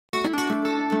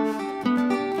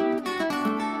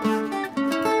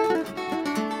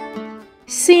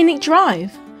Scenic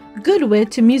Drive,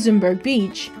 Goodwood to Muizenberg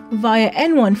Beach via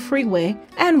N1 Freeway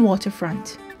and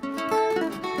Waterfront.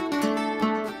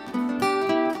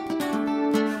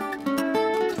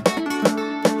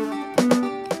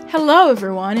 Hello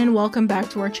everyone and welcome back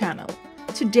to our channel.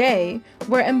 Today,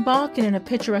 we're embarking on a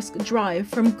picturesque drive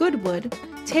from Goodwood,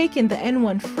 taking the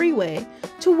N1 Freeway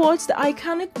towards the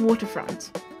iconic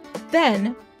Waterfront.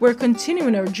 Then, we're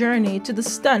continuing our journey to the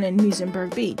stunning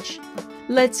Muizenberg Beach.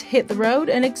 Let's hit the road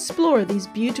and explore these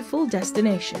beautiful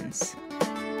destinations.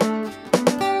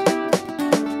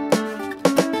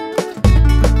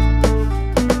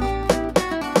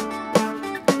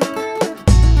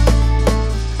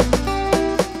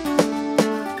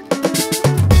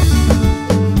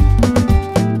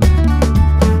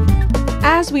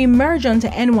 As we merge onto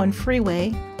N1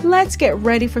 Freeway, let's get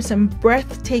ready for some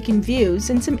breathtaking views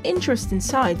and some interesting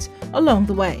sights along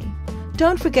the way.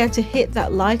 Don't forget to hit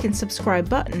that like and subscribe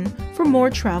button for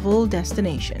more travel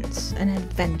destinations and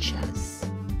adventures.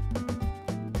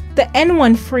 The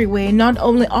N1 Freeway not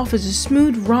only offers a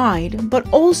smooth ride, but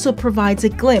also provides a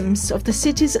glimpse of the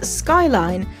city's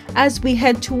skyline as we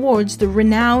head towards the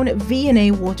renowned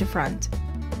V&A Waterfront.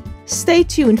 Stay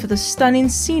tuned for the stunning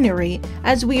scenery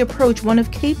as we approach one of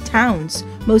Cape Town's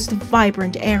most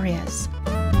vibrant areas.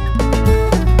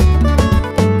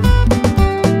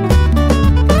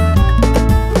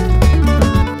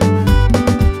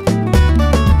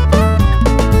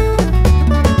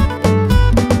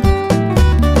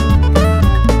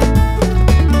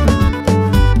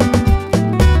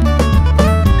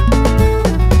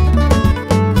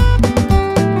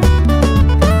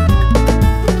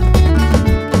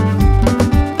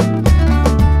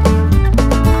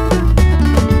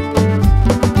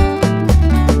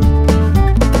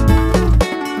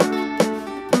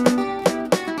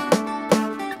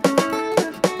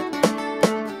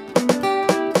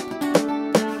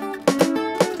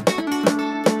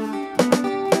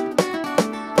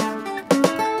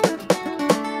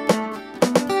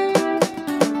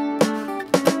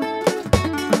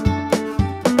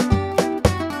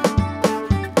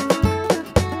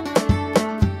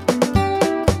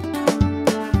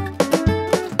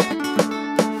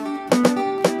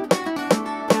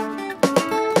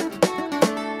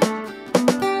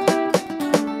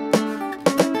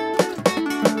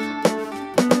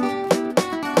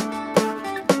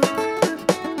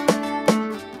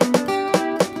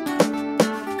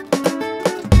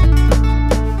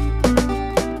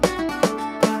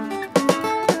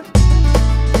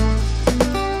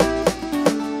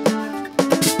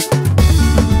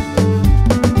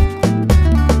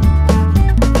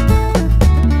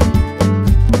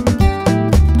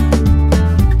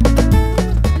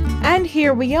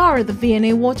 Here we are at the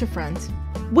V&A Waterfront.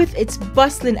 With its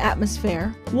bustling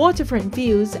atmosphere, waterfront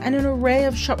views, and an array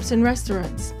of shops and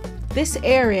restaurants, this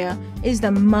area is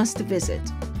the must visit.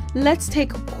 Let's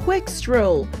take a quick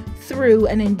stroll through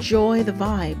and enjoy the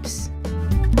vibes.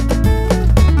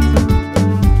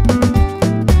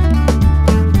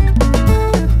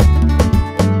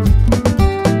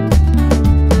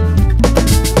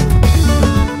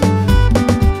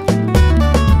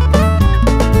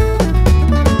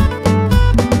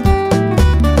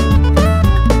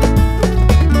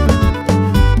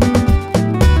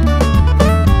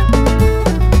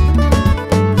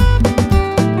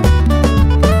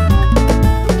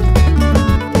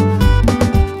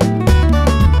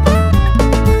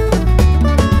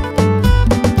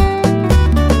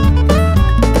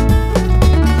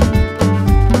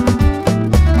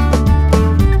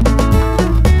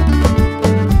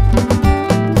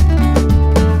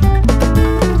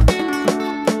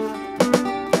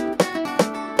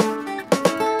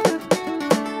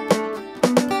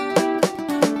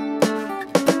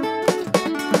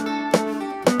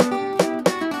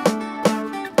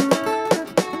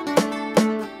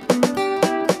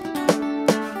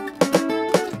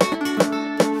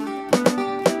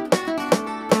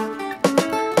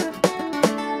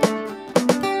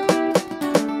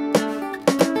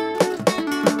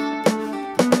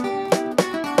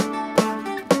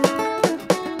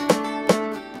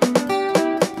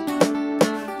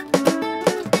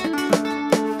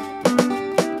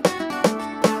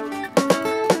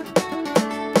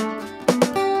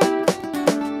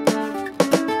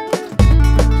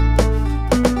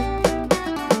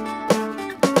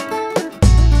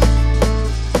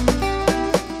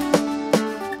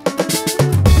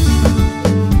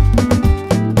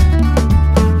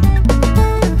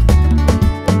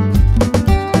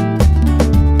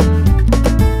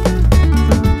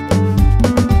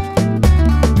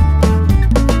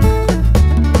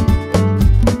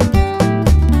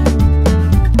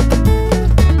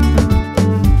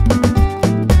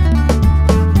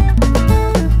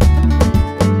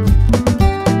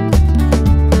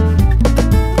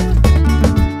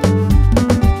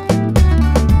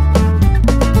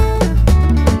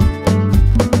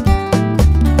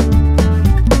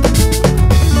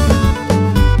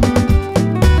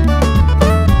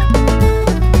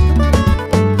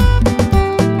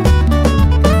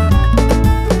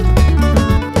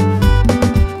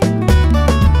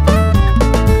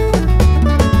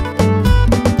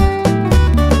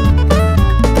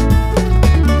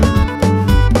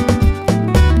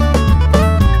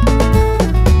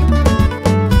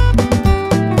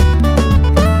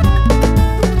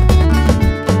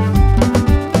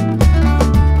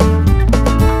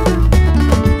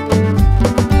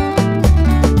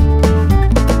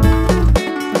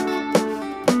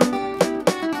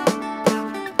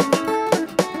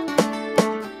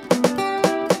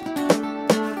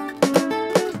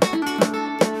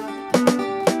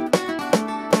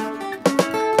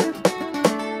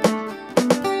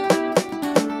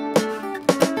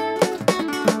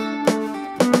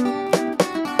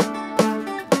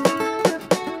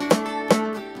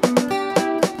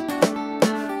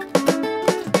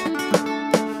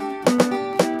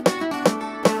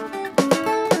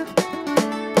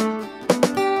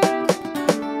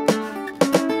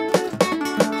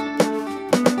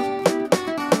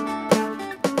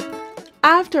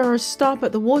 After our stop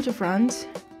at the waterfront,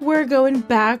 we're going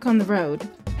back on the road,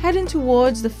 heading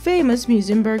towards the famous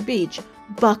Muizenberg Beach.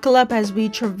 Buckle up as we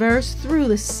traverse through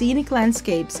the scenic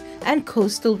landscapes and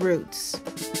coastal routes.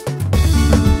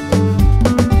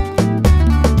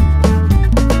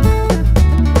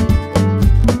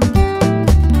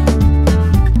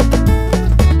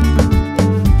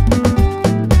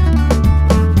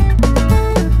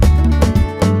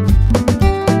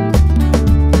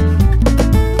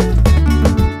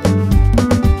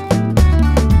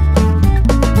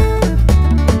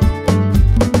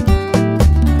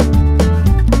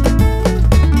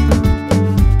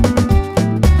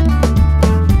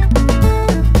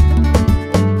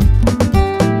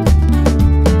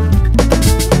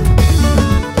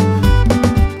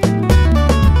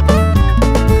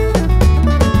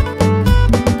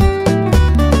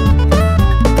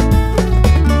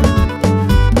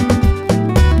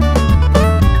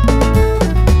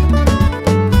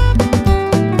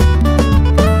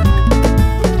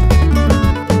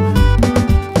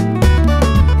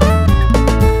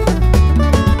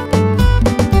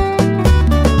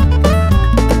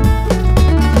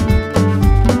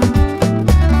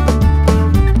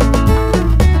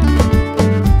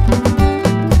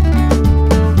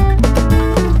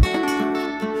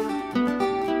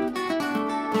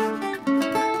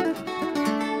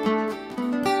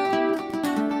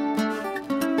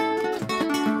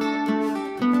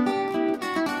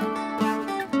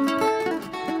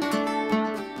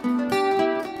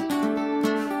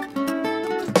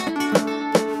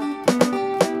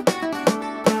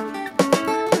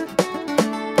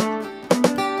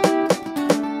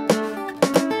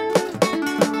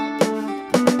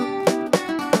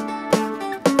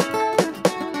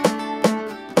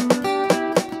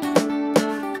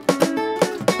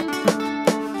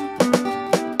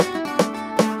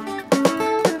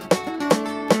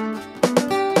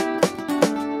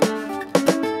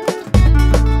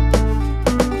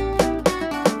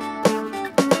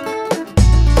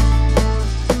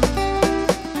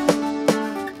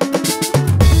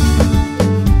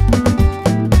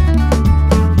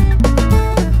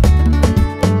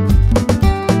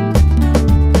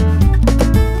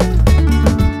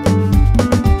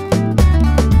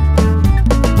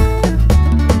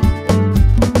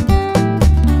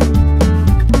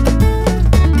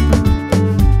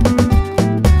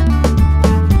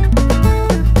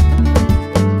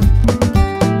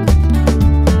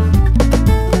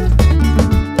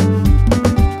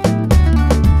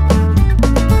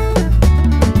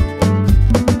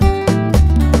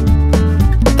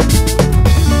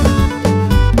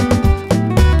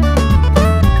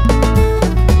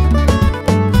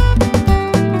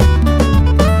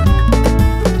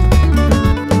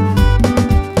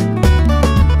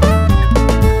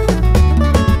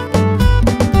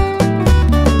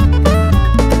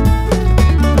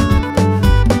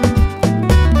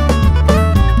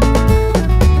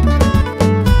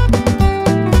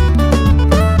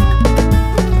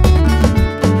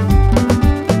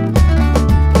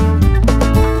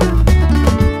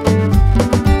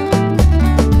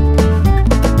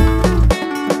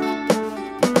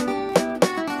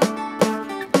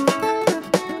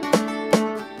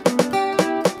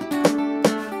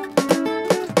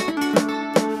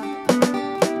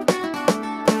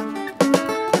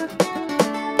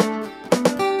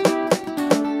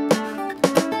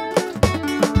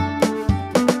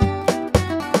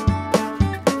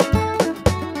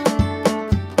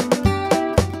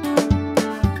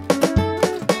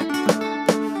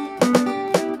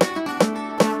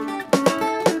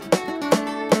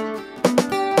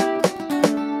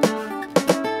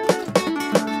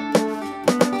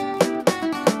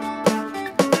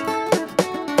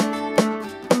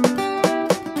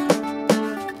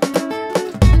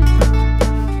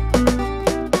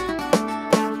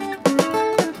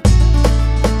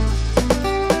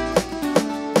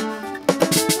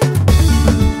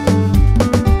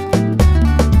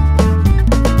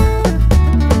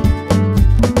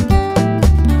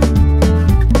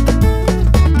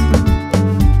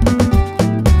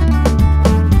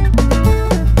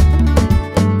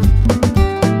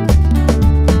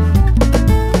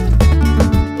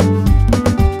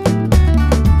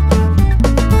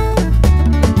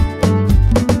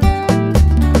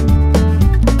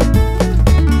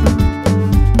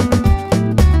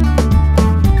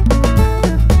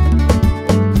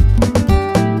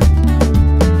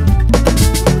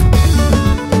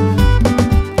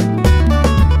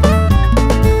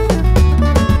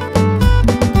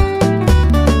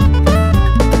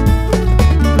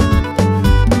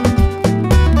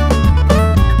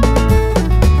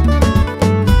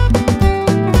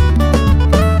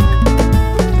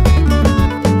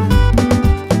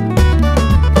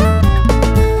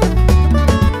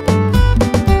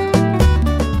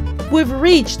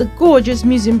 gorgeous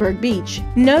Muizenberg Beach,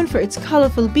 known for its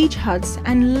colorful beach huts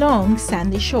and long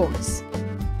sandy shores.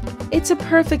 It's a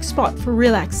perfect spot for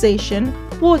relaxation,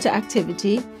 water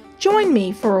activity. Join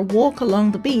me for a walk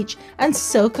along the beach and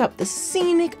soak up the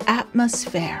scenic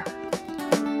atmosphere.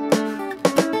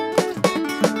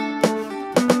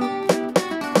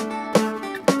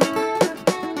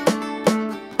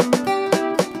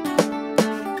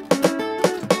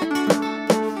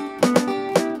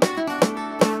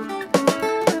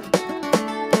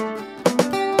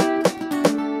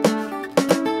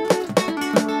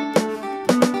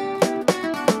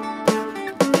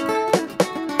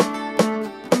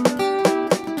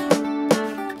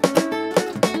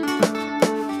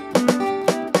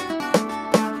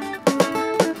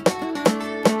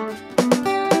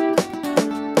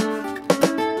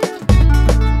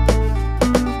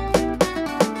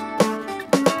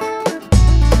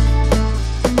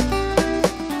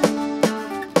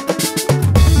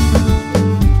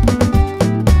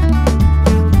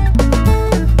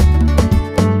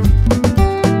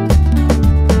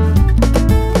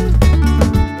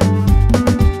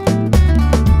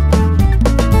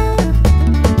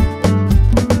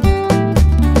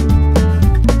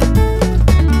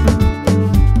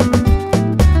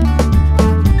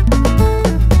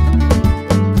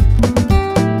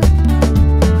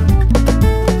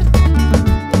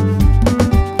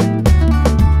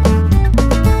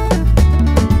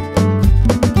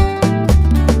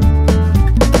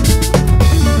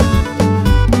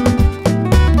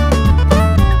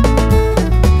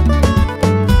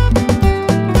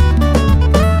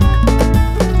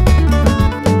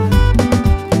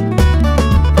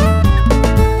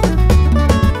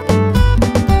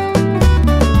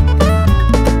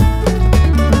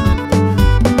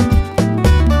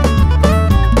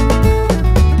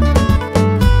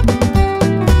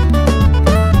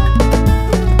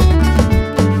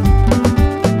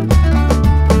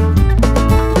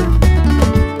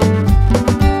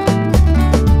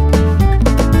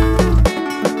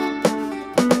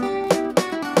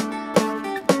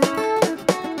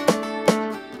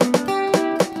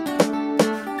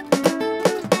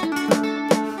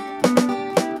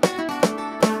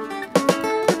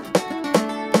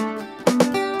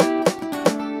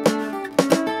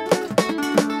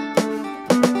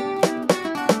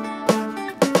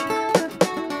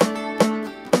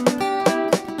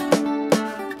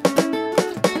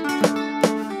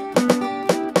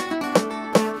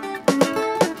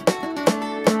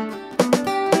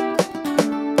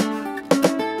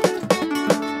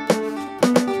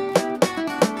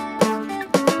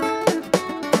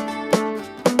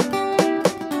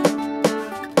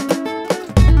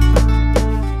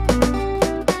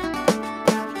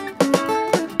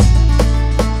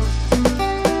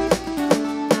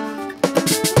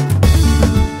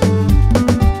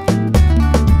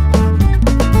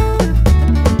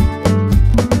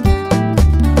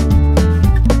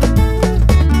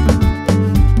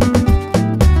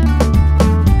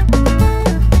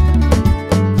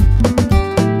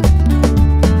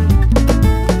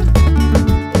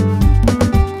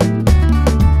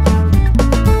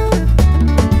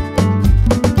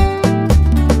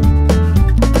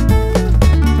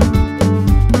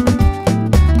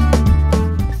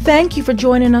 Thank you for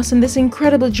joining us on this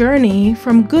incredible journey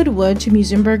from Goodwood to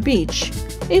Muizenberg Beach.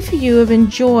 If you have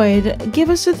enjoyed, give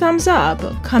us a thumbs up,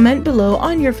 comment below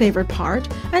on your favorite part,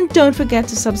 and don't forget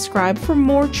to subscribe for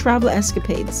more travel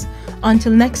escapades.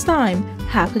 Until next time,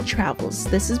 happy travels.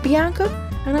 This is Bianca,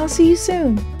 and I'll see you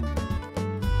soon.